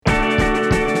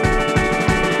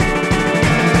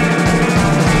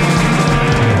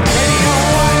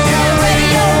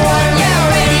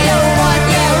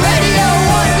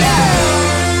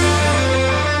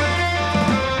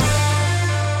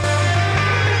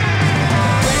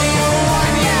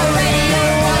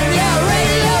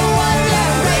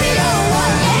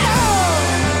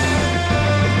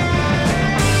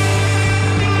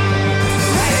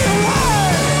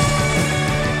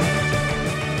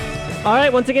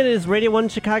once again, it is Radio 1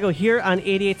 Chicago here on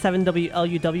 88.7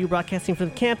 WLUW, broadcasting from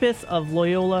the campus of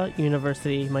Loyola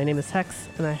University. My name is Hex,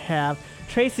 and I have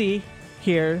Tracy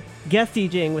here, guest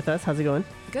DJing with us. How's it going?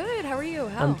 Good. How are you?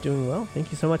 I'm doing well.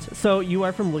 Thank you so much. So you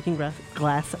are from Looking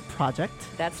Glass Project.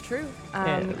 That's true.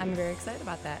 I'm very excited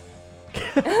about that.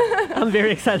 I'm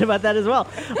very excited about that as well.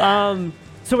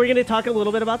 So we're going to talk a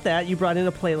little bit about that. You brought in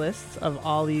a playlist of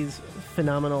all these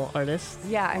phenomenal artists.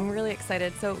 Yeah, I'm really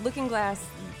excited. So Looking Glass,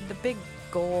 the big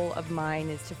goal of mine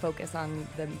is to focus on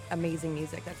the amazing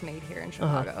music that's made here in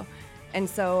Chicago. And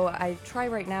so I try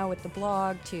right now with the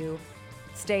blog to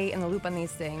stay in the loop on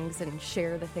these things and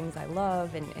share the things I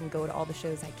love and go to all the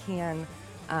shows I can.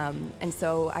 And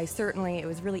so it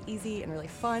was really easy and really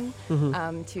fun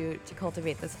to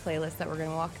cultivate this playlist that we're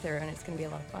going to walk through, and it's going to be a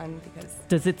lot of fun because...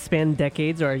 Does it span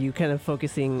decades, or are you kind of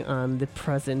focusing on the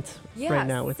present right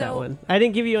now with that one? I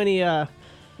didn't give you any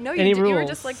rules, you were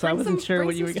just like, so I wasn't sure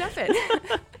what you were stuff in.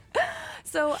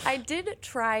 So I did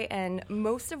try, and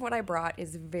most of what I brought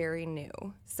is very new.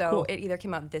 So cool. It either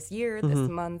came out this year, this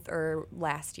month, or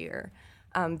last year.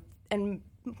 And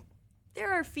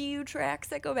there are a few tracks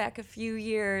that go back a few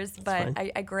years, but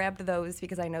I grabbed those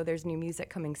because I know there's new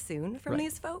music coming soon from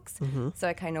these folks. So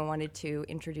I kind of wanted to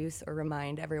introduce or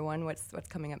remind everyone what's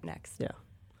coming up next. Yeah.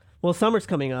 Well, summer's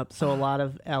coming up, so a lot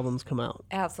of albums come out.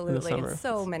 Absolutely. And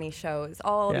so many shows.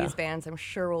 All these bands I'm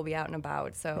sure will be out and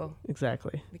about, so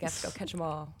exactly. We got to go catch them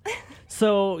all.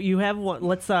 So you have one.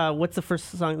 What's the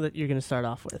first song that you're going to start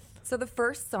off with? So the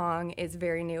first song is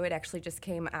very new. It actually just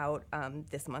came out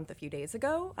this month, a few days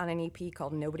ago, on an EP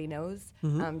called Nobody Knows.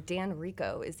 Dan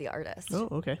Rico is the artist. Oh,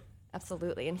 okay.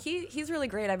 Absolutely. And he's really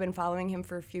great. I've been following him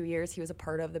for a few years. He was a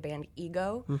part of the band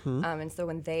Ego. And so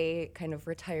when they kind of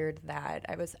retired that,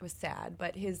 I was sad.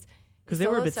 But because they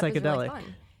were a bit psychedelic. Really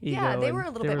yeah, they were a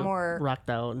little bit more rocked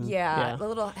out. And, a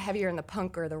little heavier in the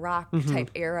punk or the rock type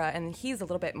era. And he's a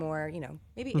little bit more,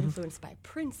 maybe influenced by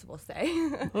Prince, we'll say.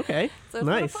 Okay. So it's nice. a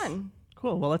lot of fun.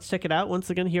 Cool. Well, let's check it out once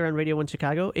again here on Radio 1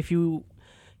 Chicago. If you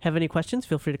have any questions,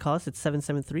 feel free to call us at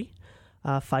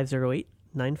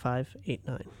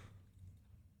 773-508-9589.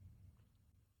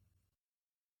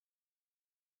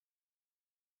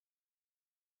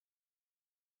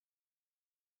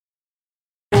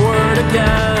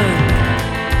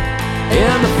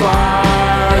 In the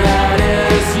fire that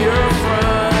is your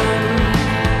friend.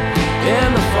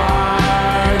 In the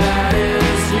fire that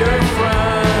is your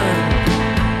friend.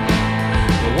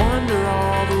 No wonder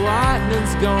all the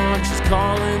lightning's gone. She's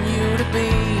calling you to be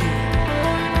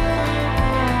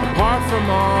apart from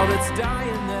all that's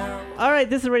dying there. All right,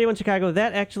 this is Radio 1 Chicago.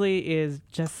 That actually is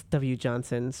Jess W.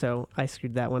 Johnson, so I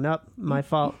screwed that one up. My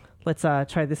fault. Let's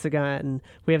try this again.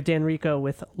 We have Dan Rico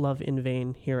with Love in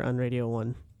Vain here on Radio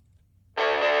 1.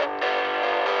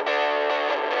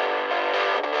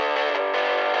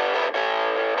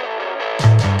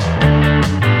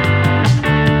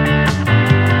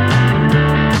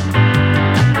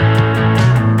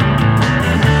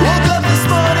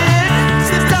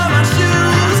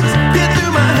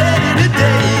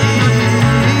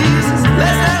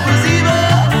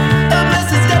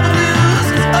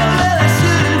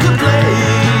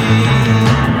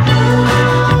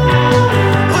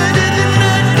 Where did the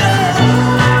night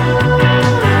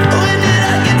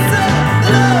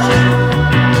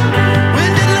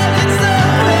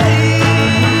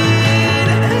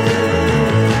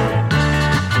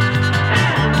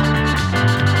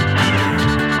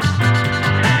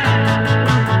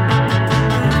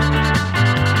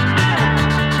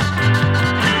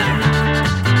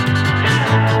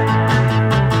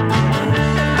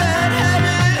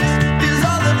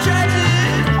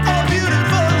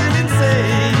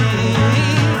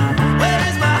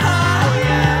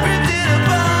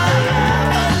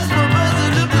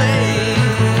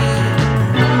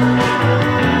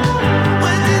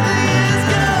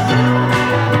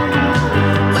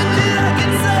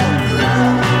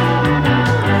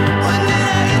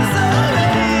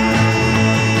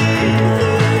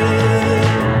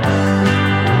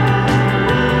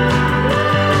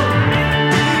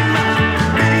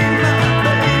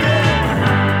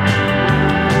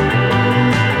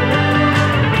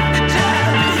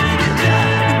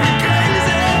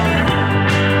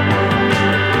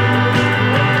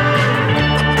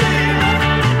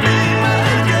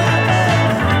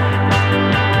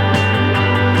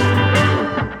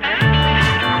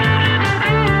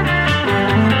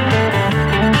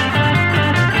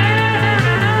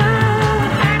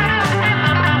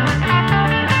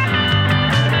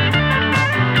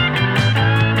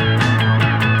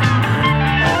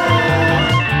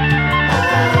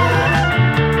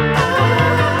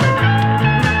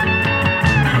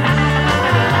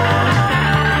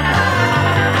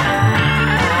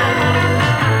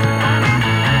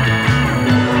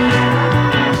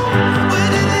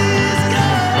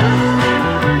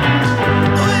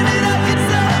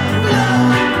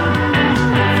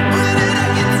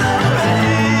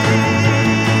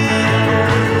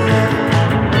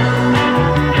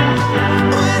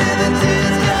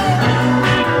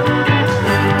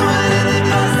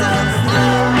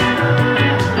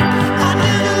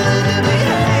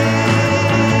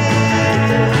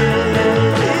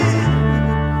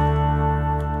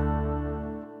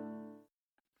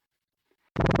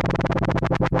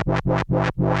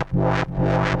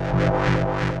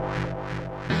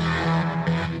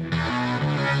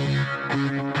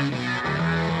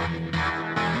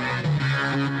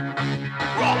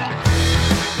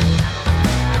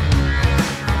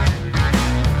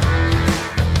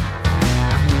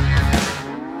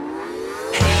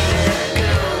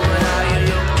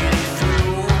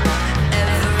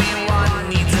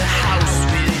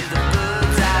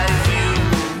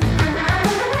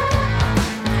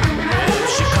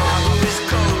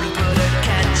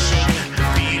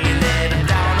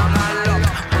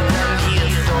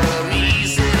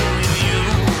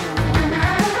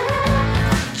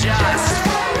Just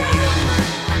for you.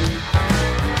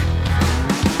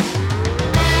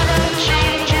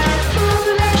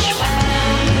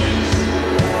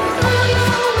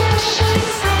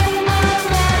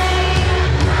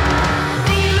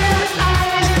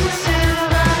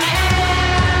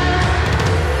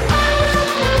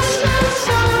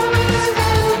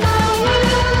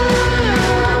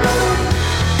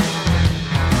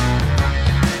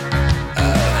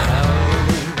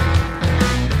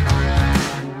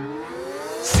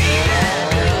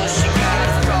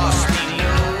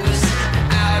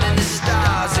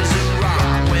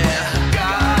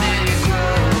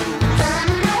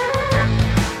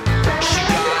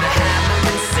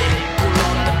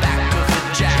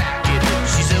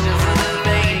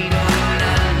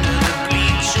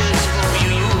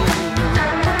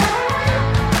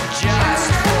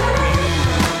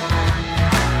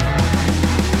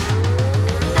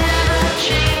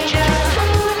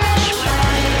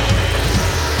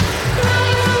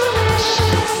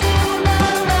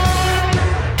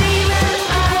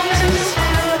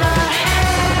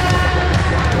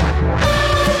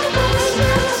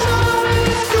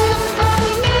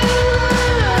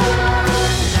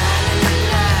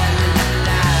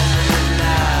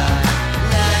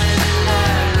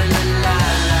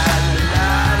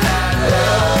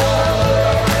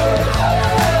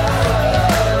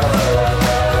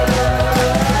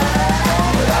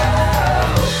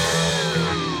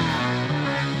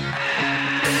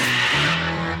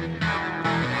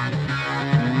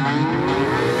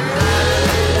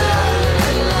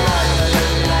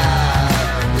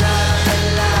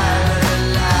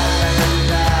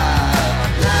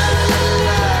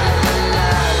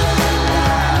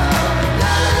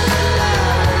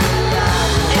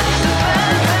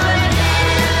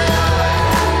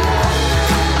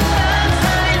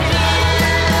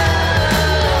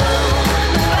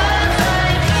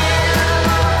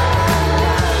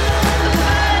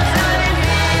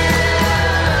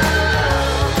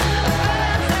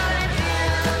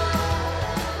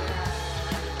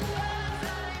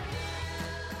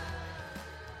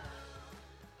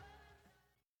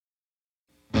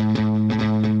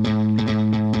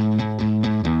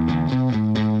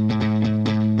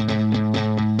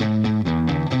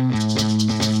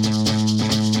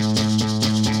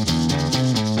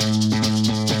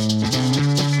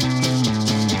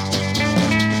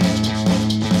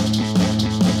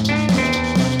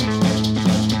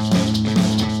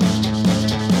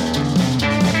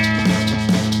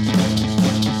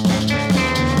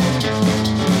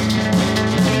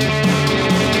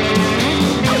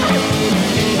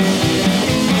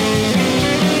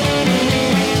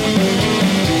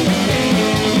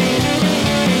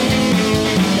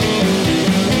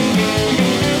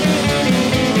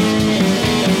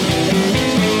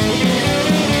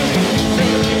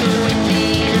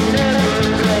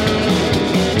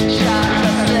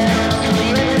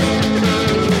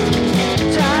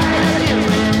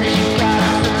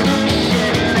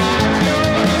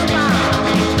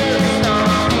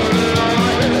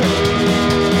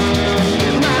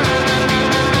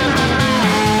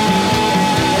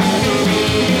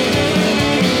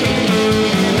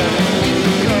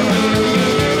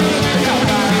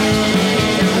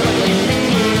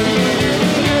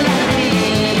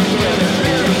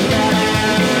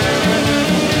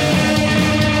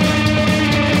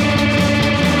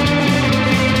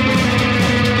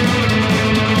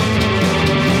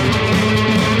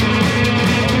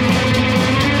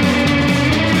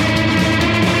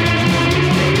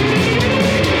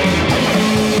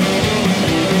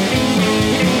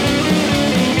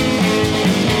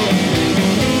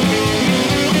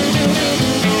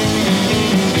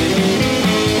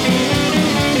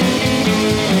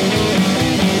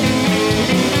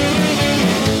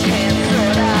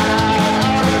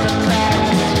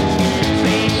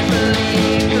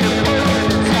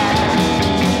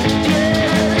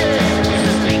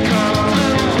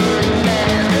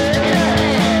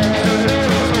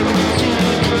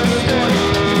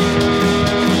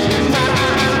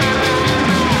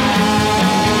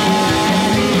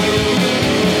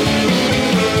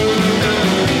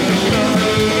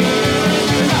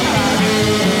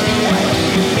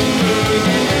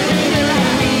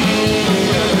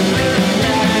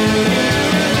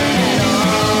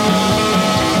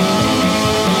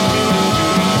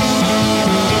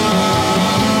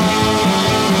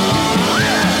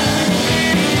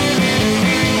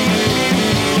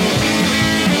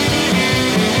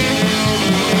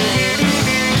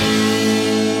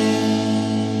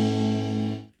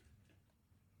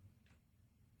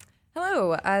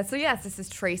 So yes, this is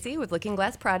Tracy with Looking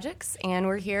Glass Projects, and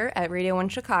we're here at Radio 1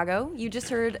 Chicago. You just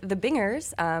heard The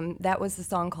Bingers. That was the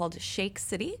song called Shake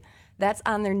City. That's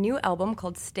on their new album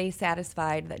called Stay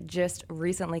Satisfied that just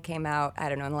recently came out, I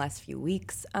don't know, in the last few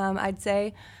weeks, I'd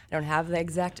say. I don't have the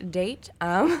exact date,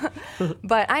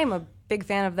 but I am a big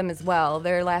fan of them as well.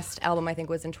 Their last album, I think,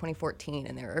 was in 2014,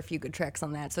 and there were a few good tracks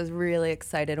on that, so I was really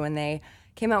excited when they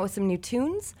came out with some new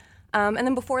tunes. And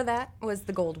then before that was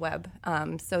the Gold Web.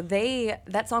 So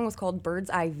that song was called Bird's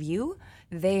Eye View.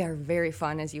 They are very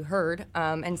fun, as you heard.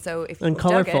 And so if you and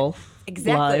colorful,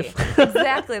 exactly, live.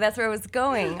 exactly, that's where I was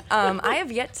going. I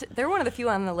have yet to, they're one of the few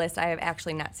on the list I have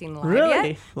actually not seen live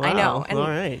really? yet. Wow. I know. And all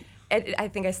right. I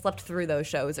think I slept through those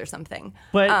shows or something.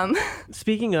 But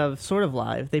speaking of sort of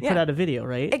live, they put Yeah. out a video,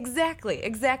 right? Exactly.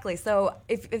 So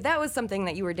if that was something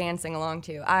that you were dancing along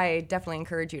to, I definitely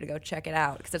encourage you to go check it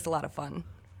out because it's a lot of fun.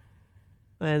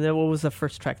 And then what was the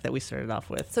first track that we started off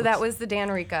with? So that was the Dan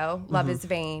Rico, Love is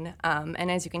Vain. And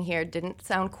as you can hear, it didn't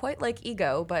sound quite like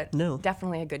Ego, but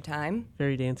definitely a good time.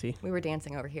 Very dancey. We were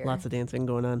dancing over here. Lots of dancing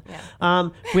going on. Yeah.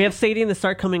 We have Sadie and the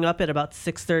Start coming up at about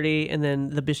 6:30, and then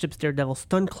the Bishop's Daredevil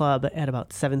Stutclub at about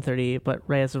 7:30. But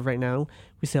as of right now,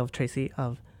 we still have Tracy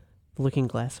of the Looking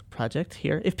Glass Project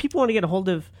here. If people want to get a hold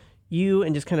of you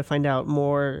and just kind of find out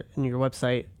more in your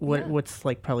website, what's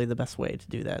like probably the best way to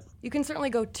do that? You can certainly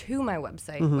go to my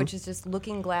website, which is just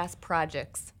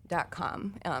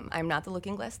lookingglassprojects.com. I'm not the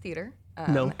Looking Glass Theater,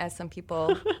 as some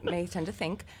people may tend to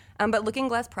think, but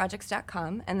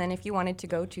lookingglassprojects.com. And then if you wanted to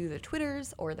go to the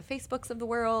Twitters or the Facebooks of the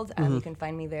world, you can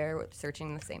find me there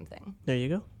searching the same thing. There you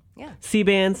go. Yeah.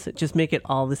 C-bands, just make it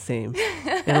all the same.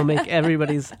 It'll make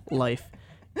everybody's life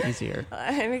easier.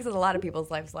 It makes a lot of people's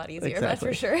lives a lot easier, that's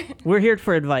for sure. We're here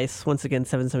for advice. Once again,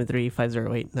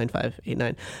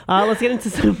 773-508-9589. Let's get into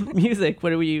some music. What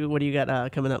do you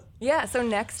got coming up? Yeah, so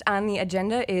next on the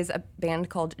agenda is a band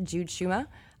called Jude Schuma.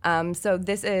 So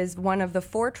this is one of the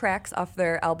 4 tracks off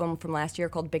their album from last year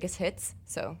called Biggest Hits.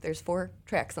 So there's 4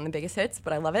 tracks on the Biggest Hits,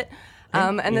 but I love it.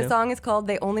 And the song is called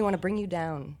They Only Want to Bring You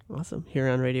Down. Awesome. Here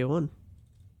on Radio 1.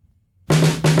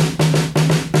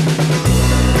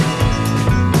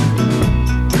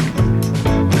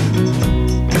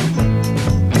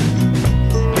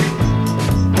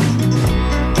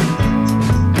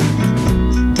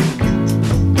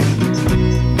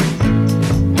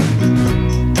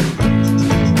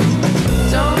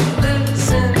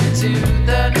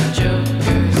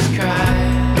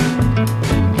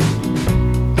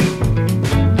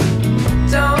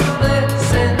 Don't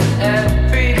listen,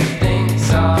 everything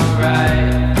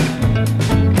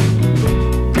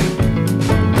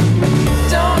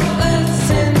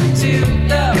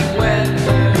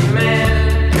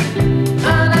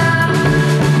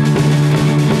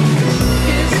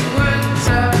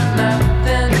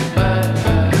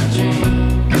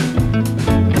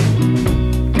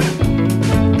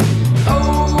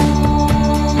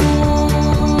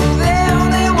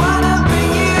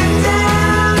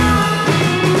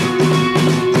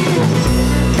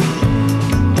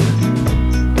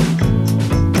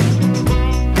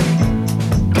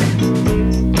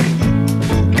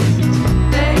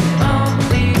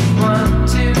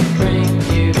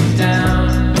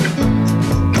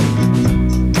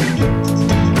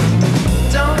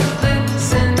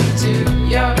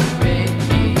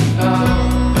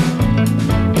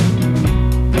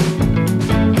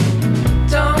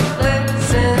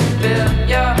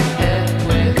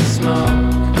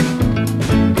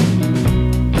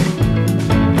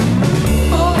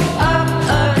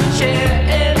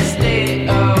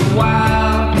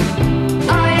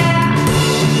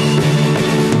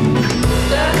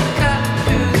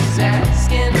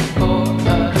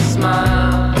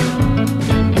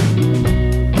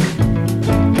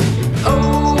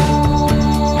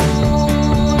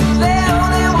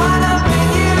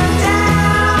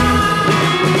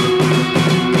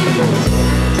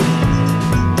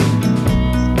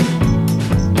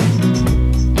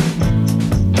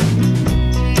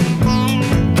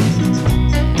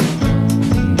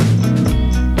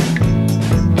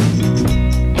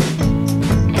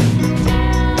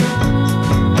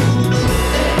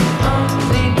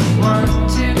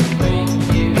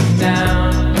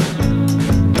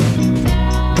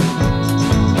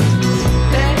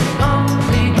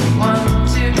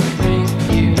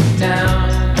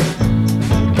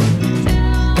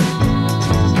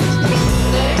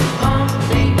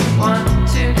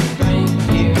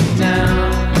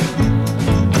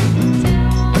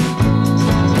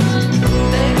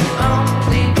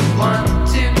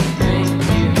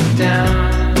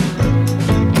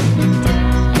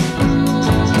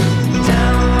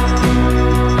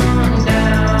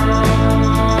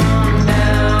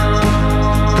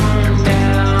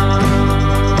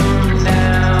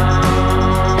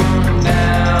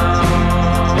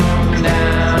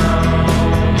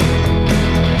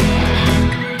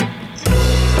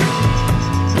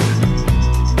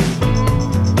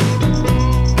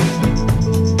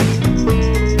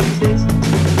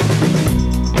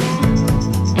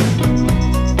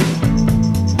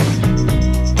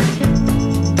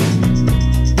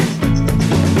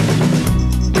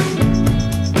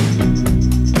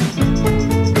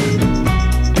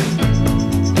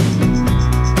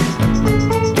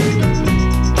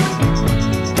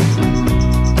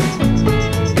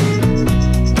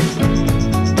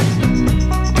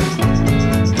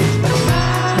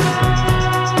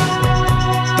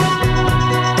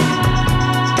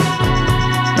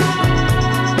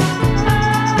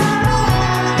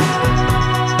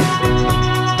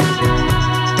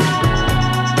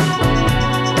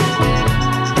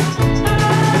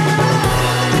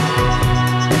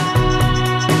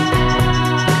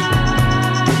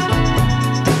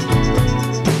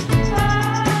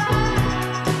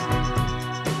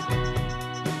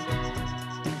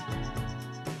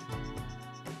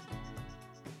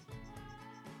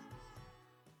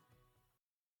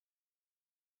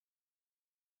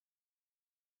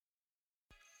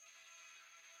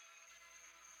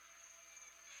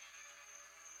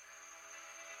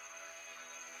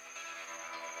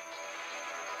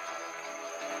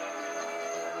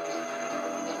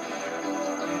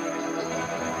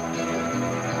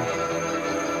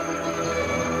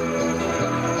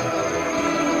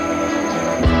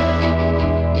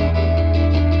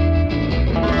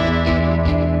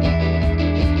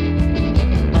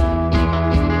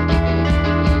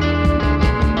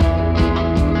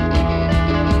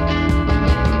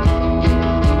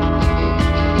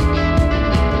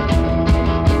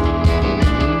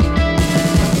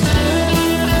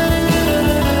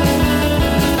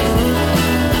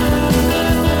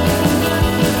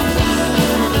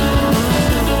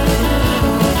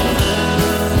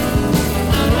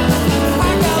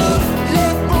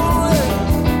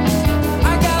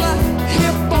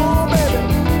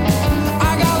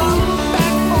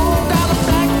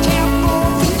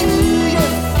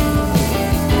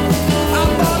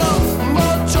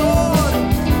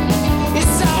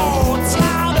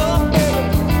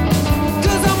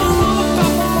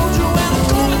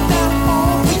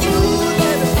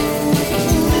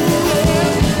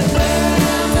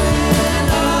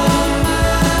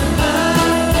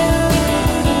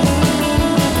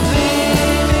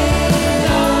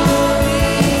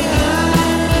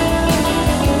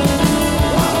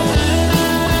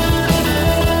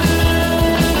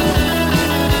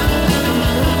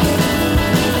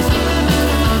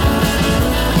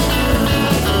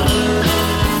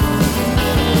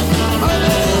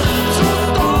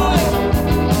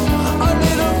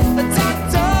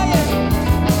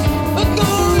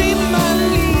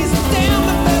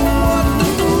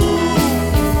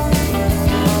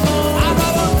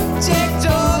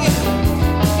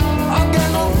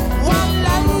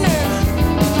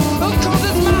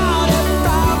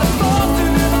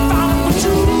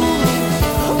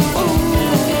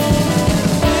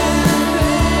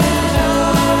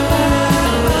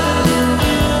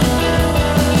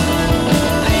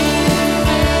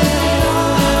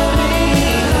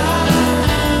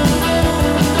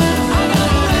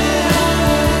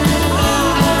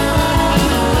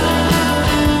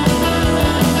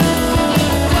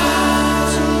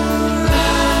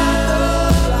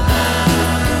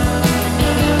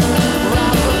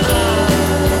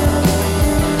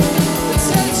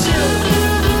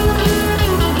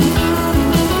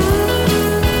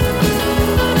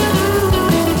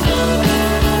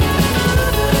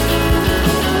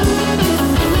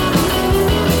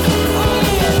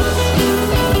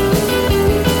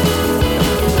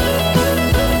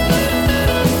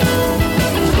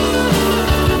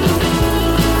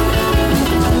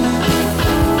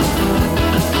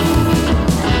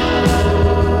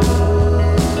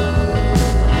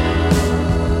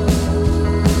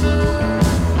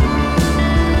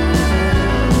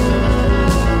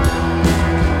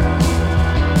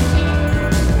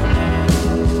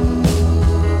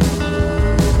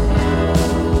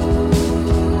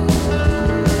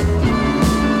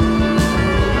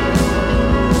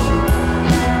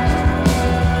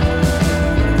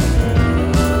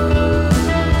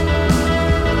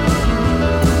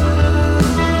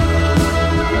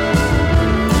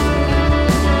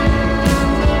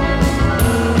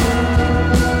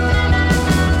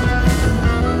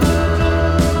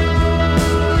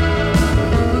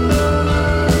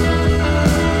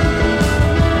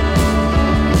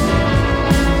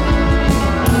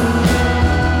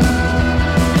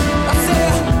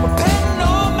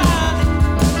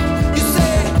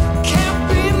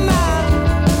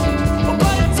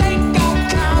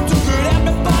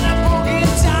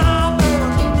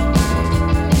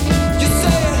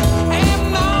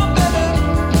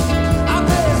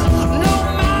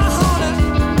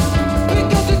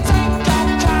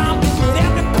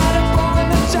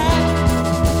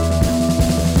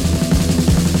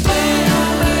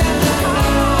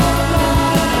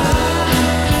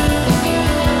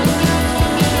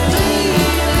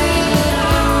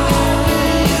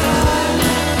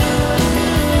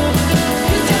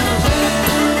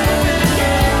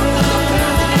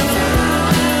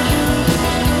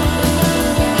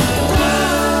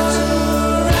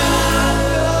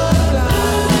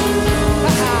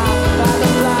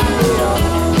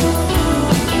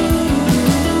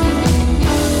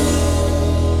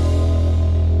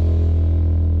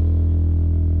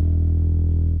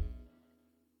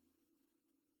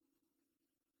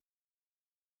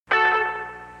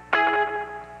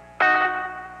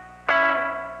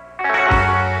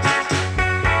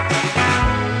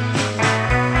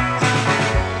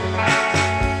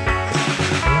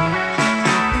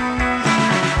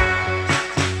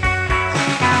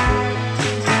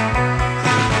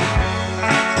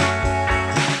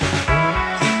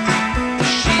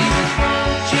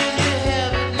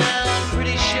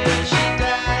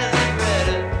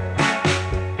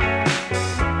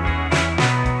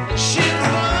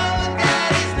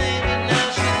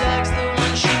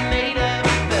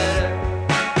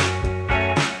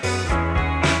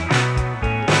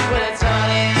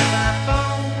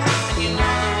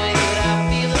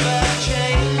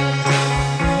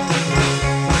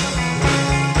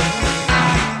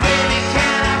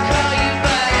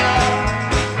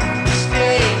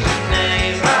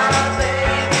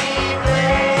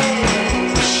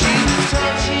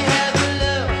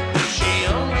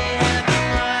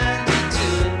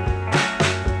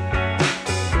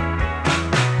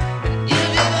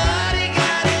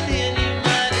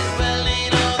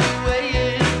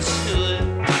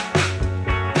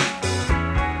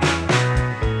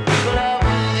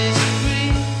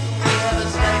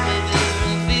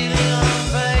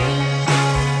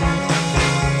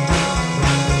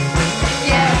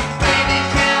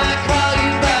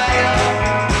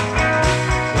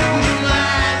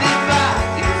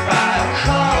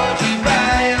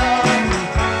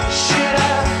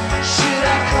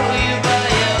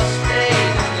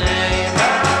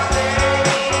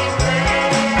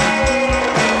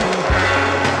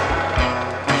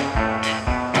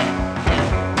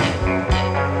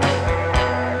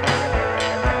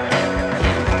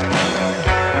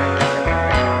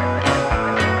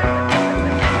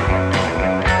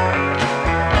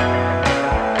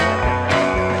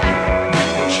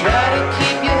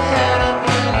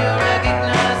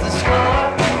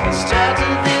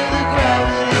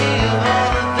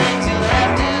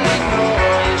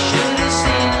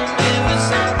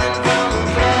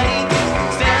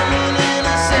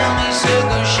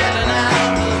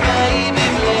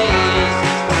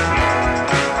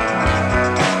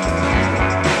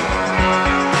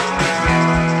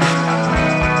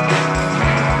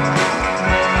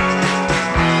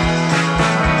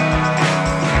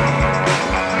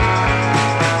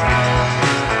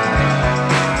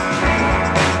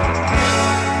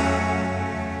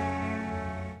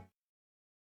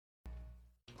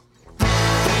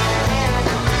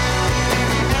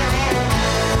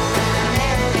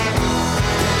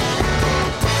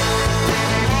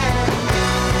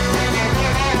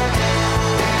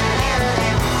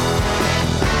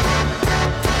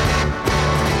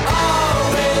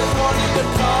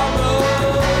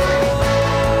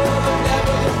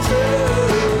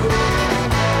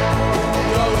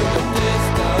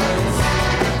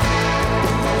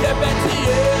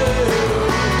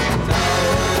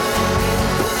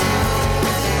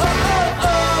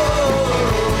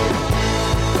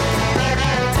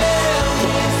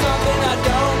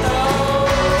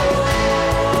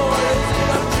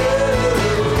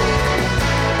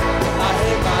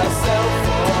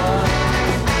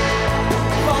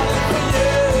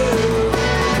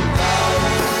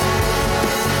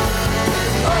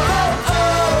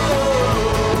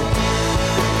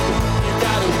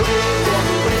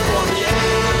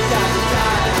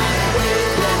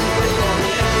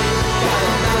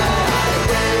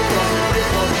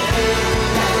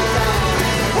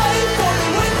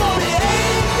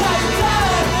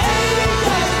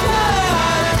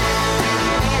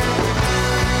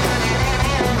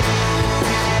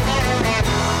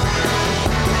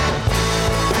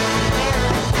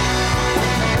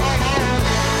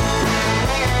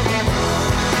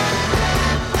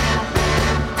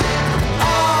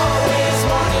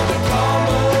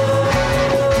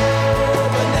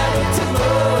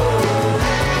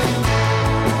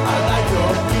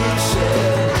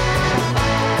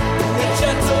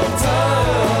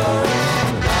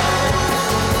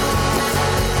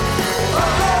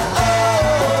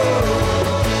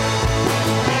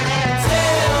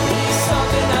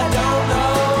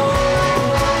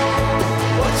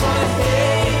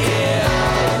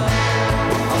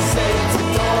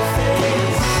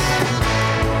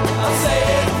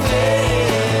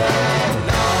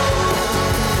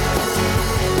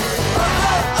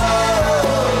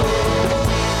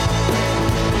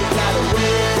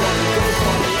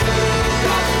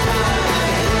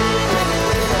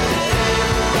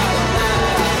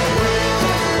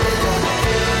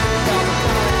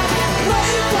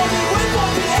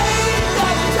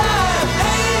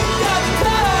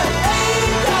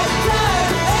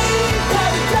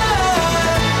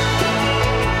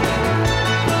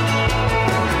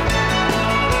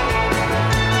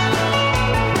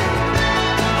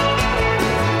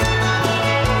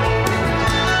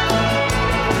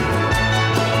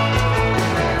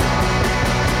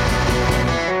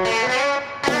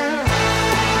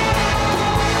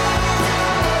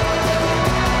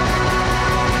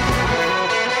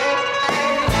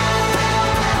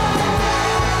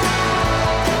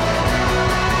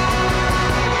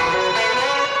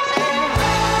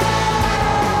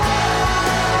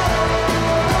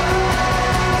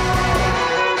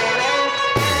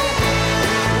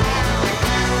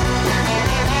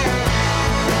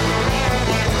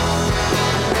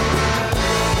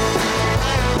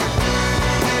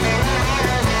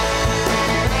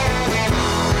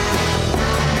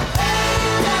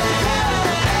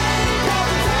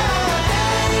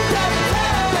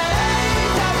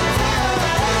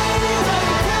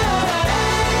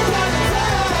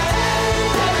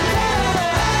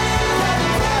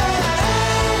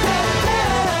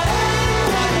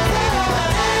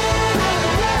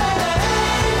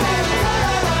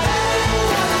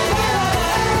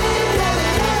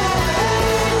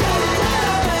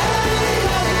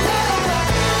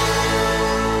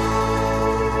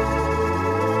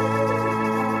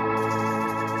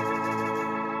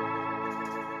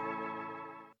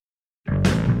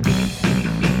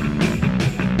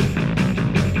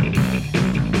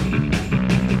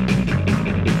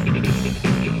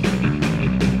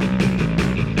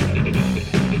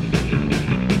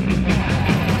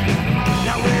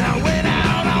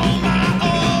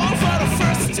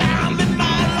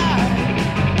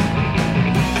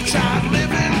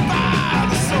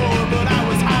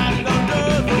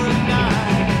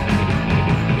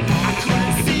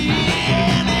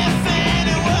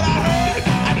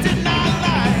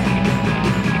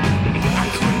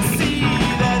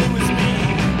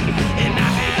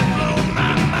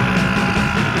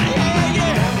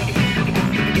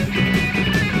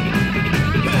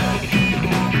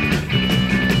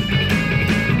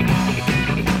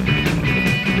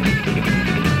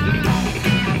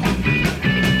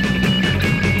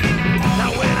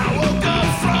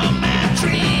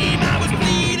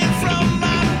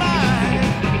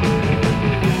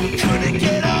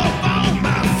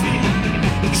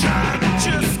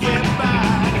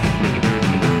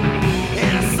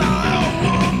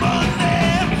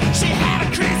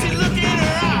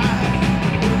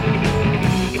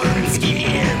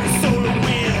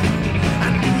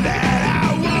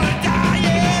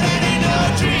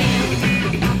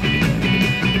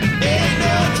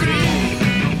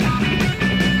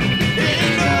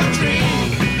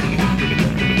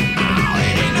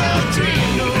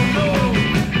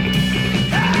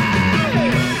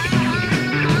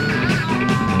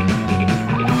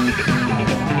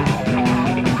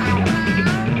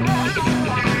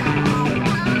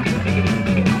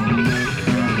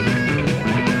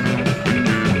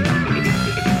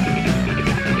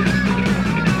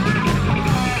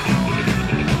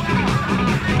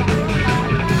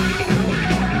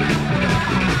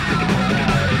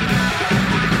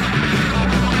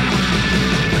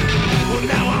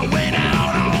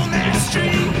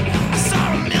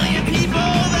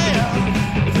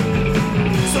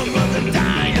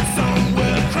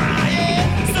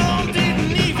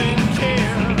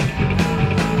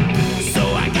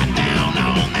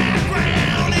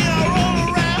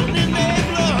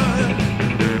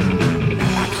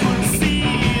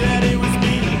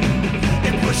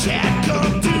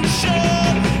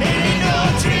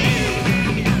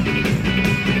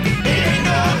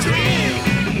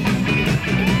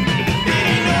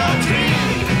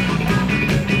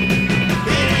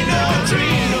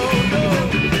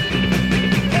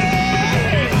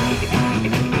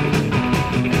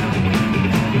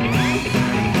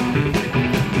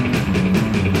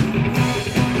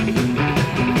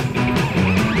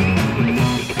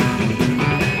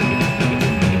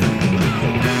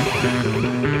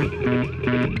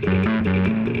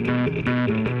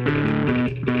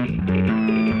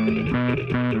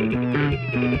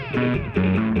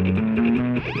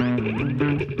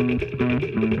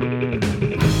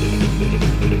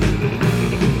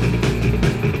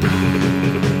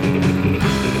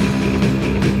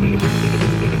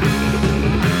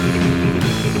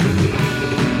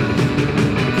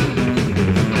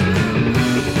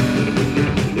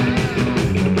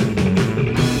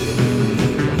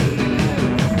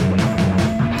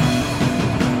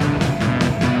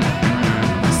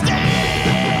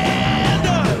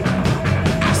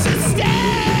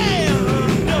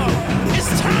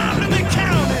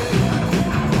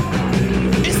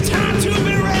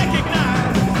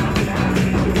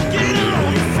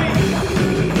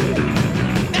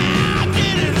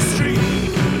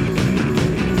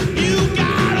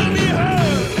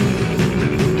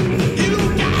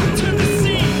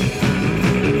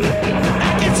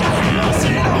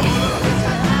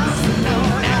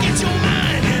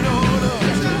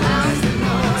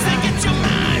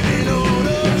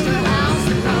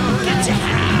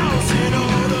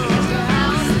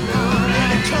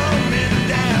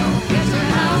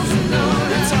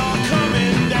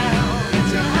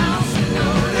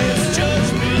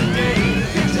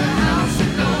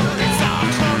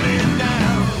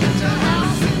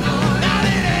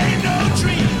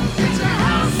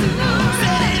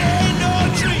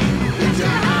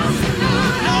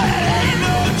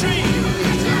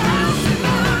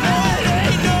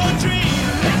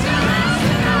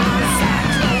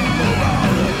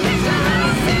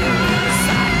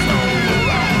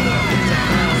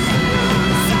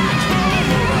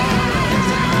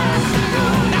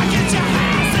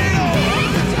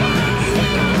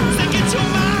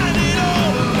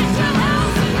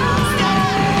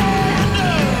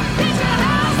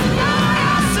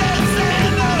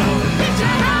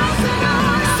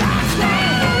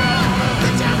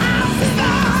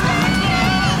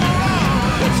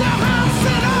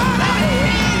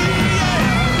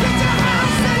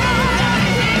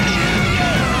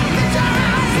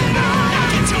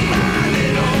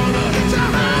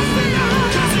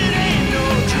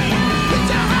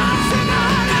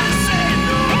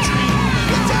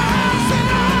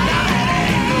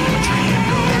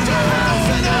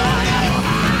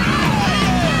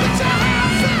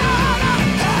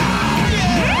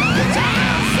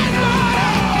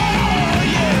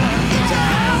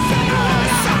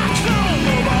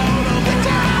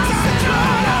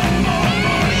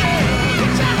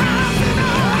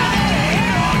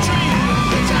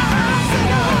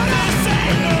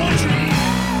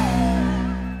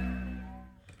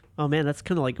Oh man, that's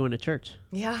kind of like going to church.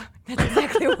 Yeah, that's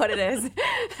exactly what it is.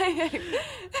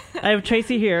 I have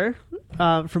Tracy here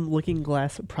from Looking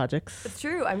Glass Projects. It's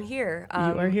true. I'm here. You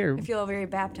are here. I feel very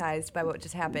baptized by what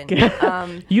just happened.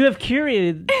 You have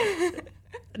curated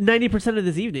 90% of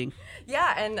this evening.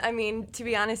 Yeah, and I mean, to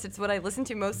be honest, it's what I listen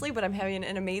to mostly, but I'm having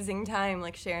an amazing time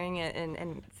like sharing it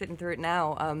and sitting through it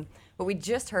now. What we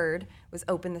just heard was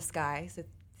Open the Sky. So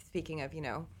speaking of,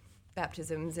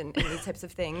 baptisms and these types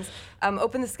of things.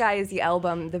 Open the Sky is the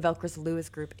album. The Velcris Lewis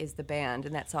Group is the band,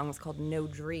 and that song was called No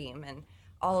Dream. And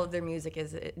all of their music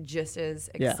is just as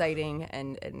exciting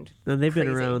and they've crazy. been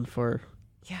around for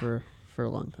a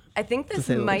long time. I think this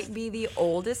might be the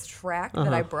oldest track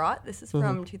that I brought. This is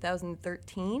from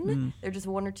 2013. There are just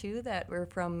one or two that were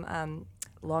from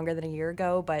longer than a year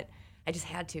ago, but I just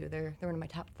had to. They're one of my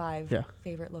top 5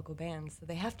 favorite local bands, so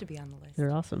they have to be on the list.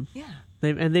 They're awesome. Yeah.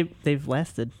 They've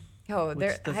lasted. Oh,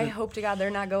 I hope to God they're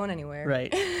not going anywhere. Right.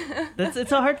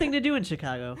 It's a hard thing to do in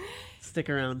Chicago. Stick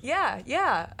around.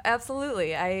 Yeah,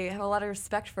 absolutely. I have a lot of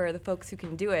respect for the folks who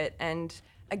can do it. And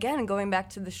again, going back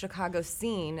to the Chicago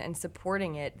scene and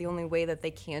supporting it, the only way that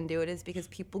they can do it is because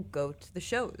people go to the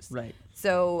shows. Right.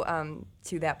 So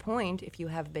to that point, if you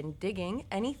have been digging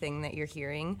anything that you're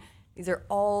hearing, these are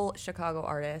all Chicago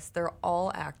artists. They're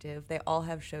all active. They all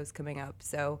have shows coming up.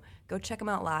 So go check them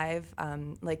out live.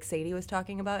 Like Sadie was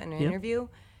talking about in an interview,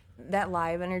 that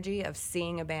live energy of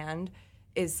seeing a band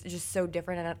is just so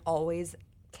different and it's always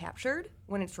captured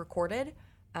when it's recorded.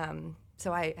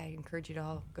 So I encourage you to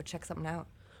all go check something out.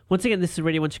 Once again, this is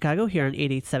Radio 1 Chicago here on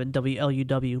 887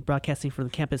 WLUW, broadcasting from the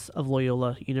campus of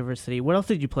Loyola University. What else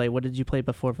did you play? What did you play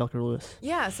before Velcro Lewis?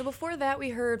 Yeah, so before that,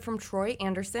 we heard from Troy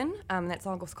Anderson. That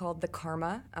song was called The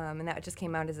Karma, and that just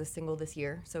came out as a single this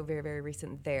year, so very, very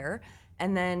recent there.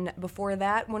 And then before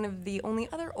that, one of the only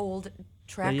other old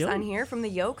tracks on here from the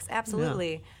Yokes,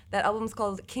 absolutely. Yeah. That album's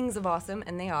called Kings of Awesome,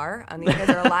 and they are. These guys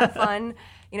are a lot of fun.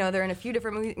 They're in a few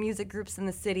different music groups in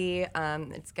the city.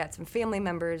 It's got some family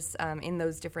members in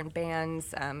those different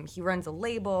bands. He runs a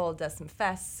label, does some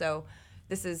fests, so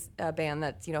this is a band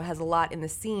that has a lot in the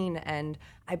scene, and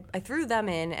I threw them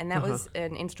in, and that was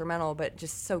an instrumental, but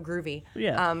just so groovy.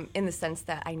 Yeah. In the sense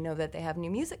that I know that they have new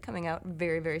music coming out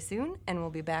very, very soon, and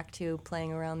we'll be back to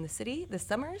playing around the city this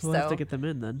summer. We'll have to get them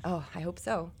in then. Oh, I hope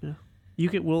so. Yeah.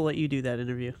 We'll let you do that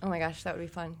interview. Oh my gosh, that would be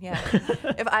fun. Yeah.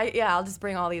 I'll just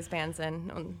bring all these bands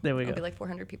in. There we There'll go. be like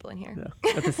 400 people in here.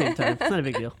 Yeah. At the same time. It's not a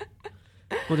big deal.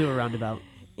 We'll do a roundabout.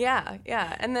 Yeah.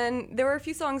 And then there were a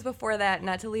few songs before that,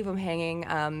 not to leave them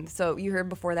hanging. So you heard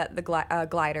before that the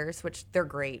Gliders, which they're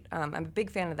great. I'm a big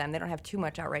fan of them. They don't have too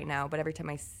much out right now, but every time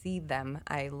I see them,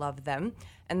 I love them.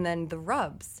 And then the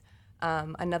Rubs,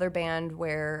 another band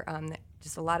where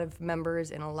just a lot of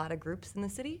members in a lot of groups in the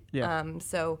city. Yeah.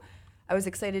 So I was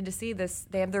excited to see this.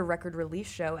 They have their record release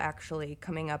show actually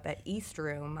coming up at East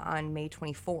Room on May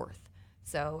 24th.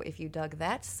 So if you dug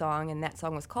that song, and that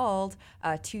song was called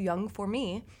Too Young for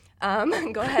Me,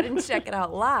 go ahead and check it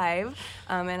out live.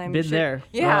 And I'm Been there.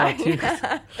 Yeah.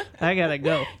 Oh, I gotta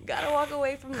go. Gotta walk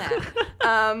away from that.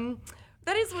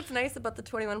 That is what's nice about the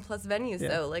 21 plus venues,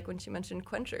 though. Like when she mentioned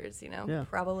Quenchers,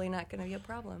 probably not going to be a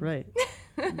problem. Right.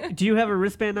 Do you have a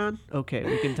wristband on? Okay,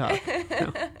 we can talk.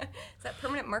 No. Is that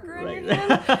permanent marker on your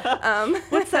hand?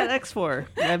 What's that X for?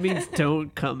 That means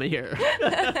don't come here.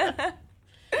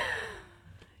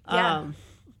 Yeah.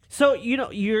 So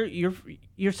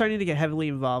you're starting to get heavily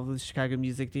involved with Chicago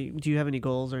music. Do you have any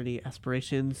goals or any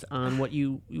aspirations on what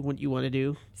you want to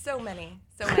do? So many.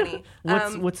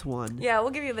 What's one? Yeah,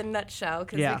 we'll give you the nutshell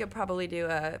because we could probably do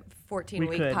a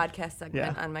 14-week podcast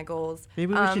segment on my goals.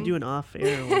 Maybe we should do an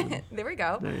off-air one. There we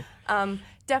go. There.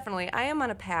 Definitely, I am on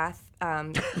a path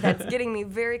that's getting me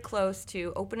very close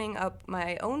to opening up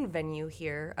my own venue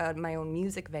here, my own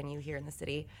music venue here in the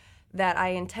city, that I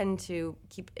intend to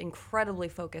keep incredibly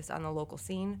focused on the local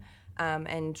scene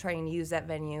and try and use that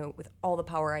venue with all the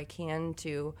power I can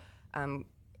to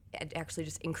actually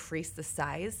just increase the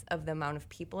size of the amount of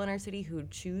people in our city who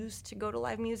choose to go to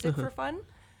live music for fun,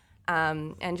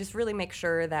 and just really make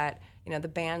sure that the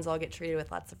bands all get treated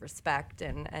with lots of respect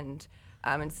and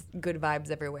it's good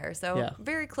vibes everywhere. So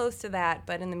very close to that,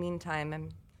 but in the meantime, I'm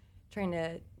trying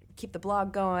to keep the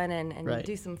blog going and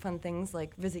do some fun things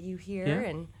like visit you here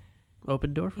and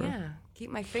open door for keep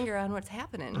my finger on what's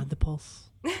happening. On the pulse.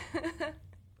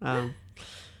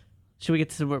 Should we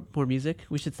get to some more music?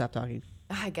 We should stop talking.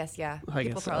 I guess, yeah.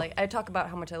 People probably. I talk about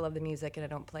how much I love the music and I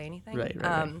don't play anything. Right.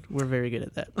 We're very good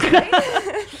at that.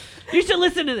 You should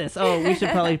listen to this. Oh, we should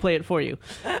probably play it for you.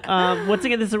 Once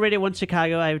again, this is Radio 1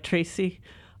 Chicago. I have Tracy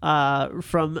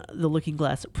from the Looking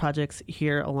Glass Projects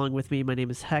here along with me. My name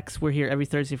is Hex. We're here every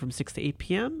Thursday from 6 to 8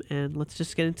 p.m. And let's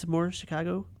just get into more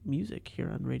Chicago music here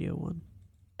on Radio 1.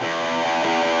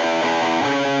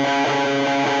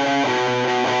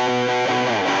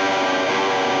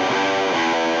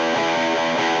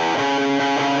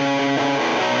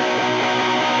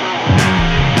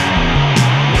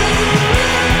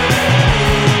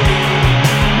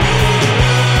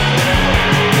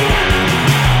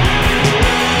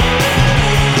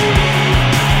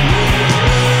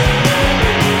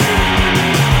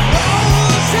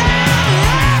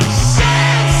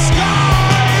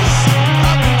 Skies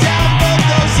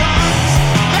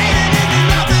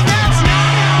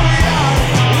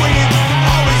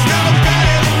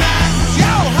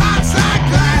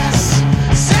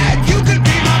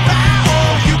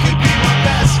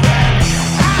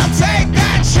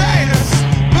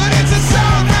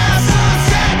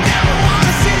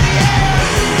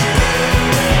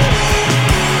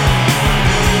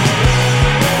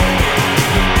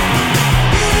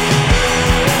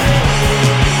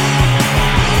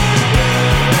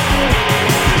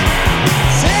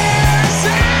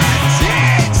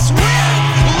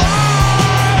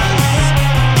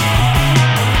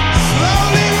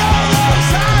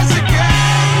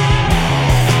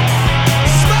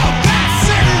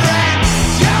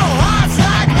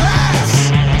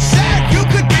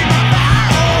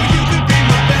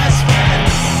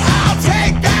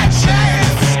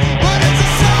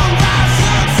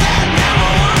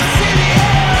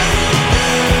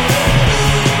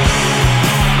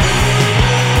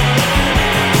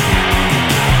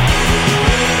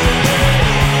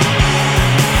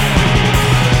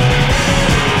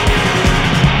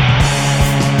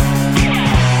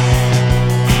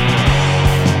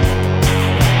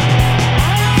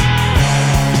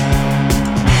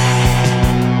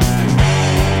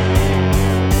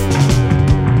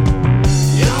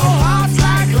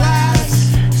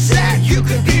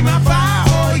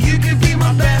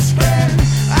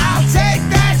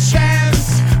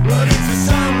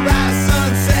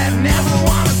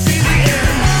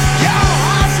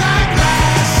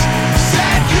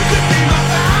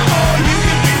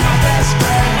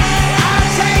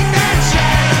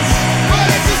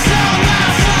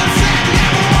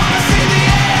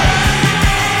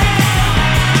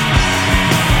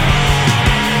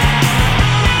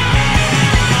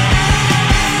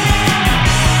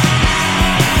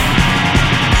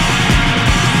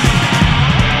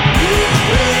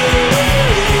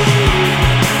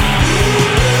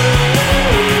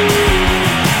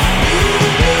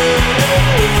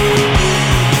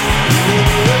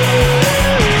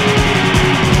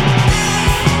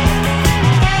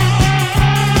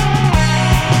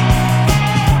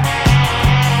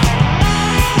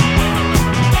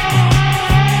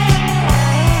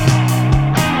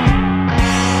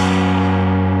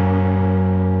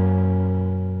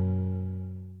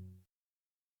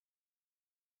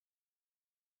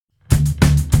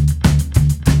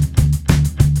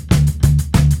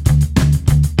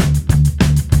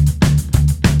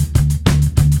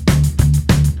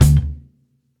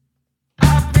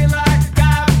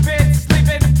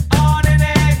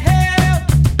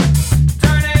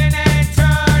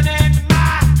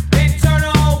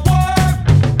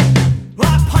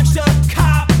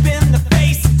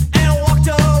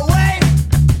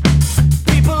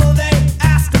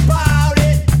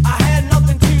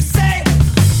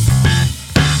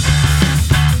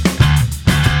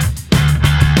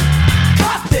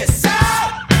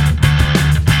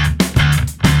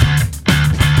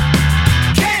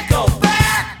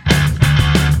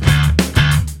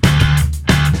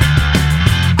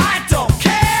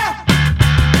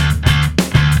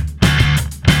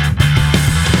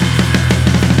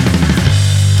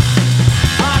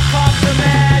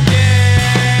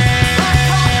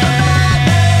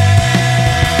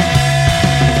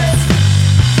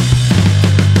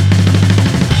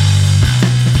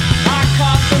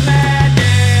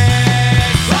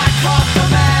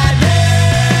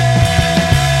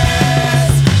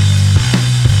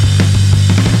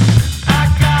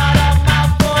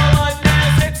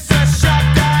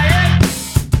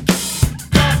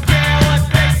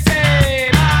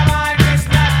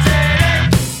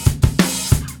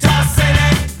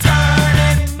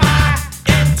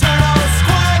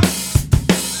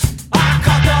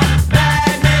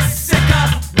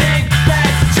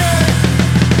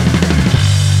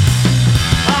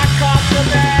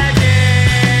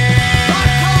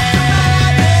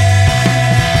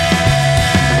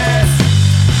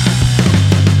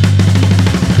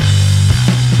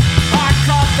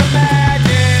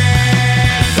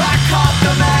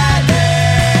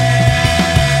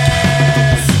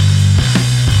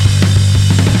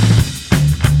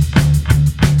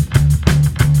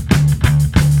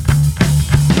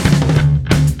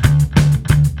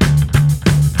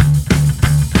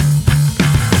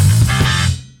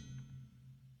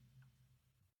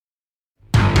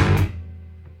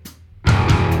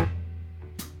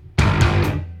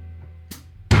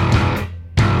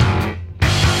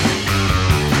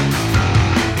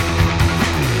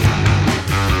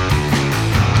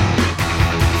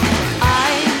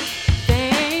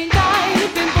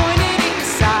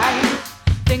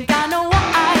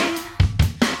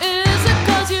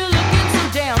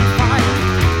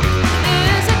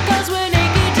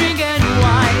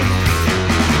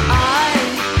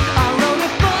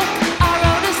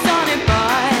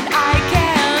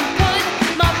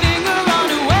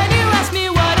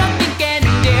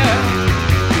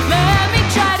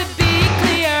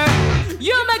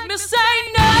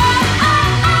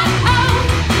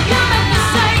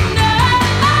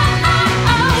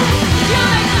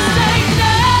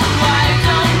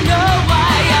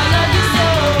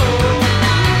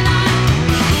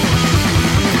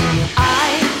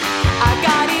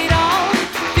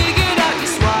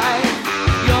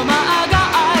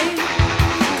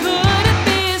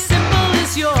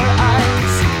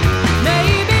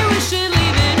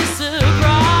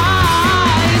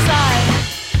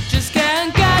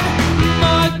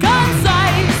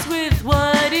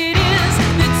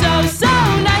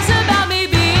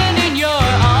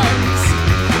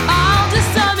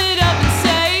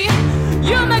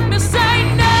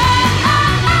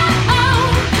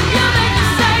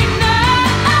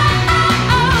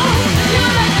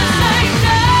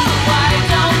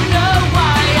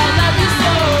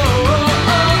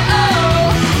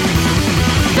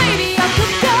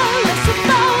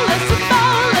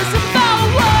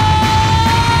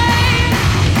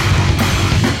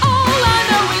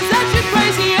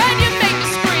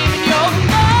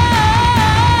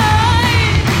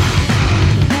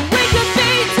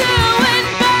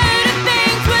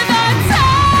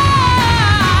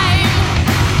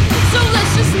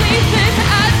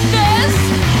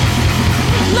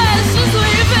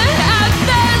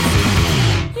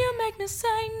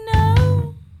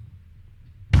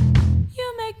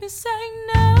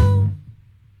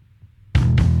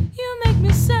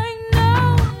me say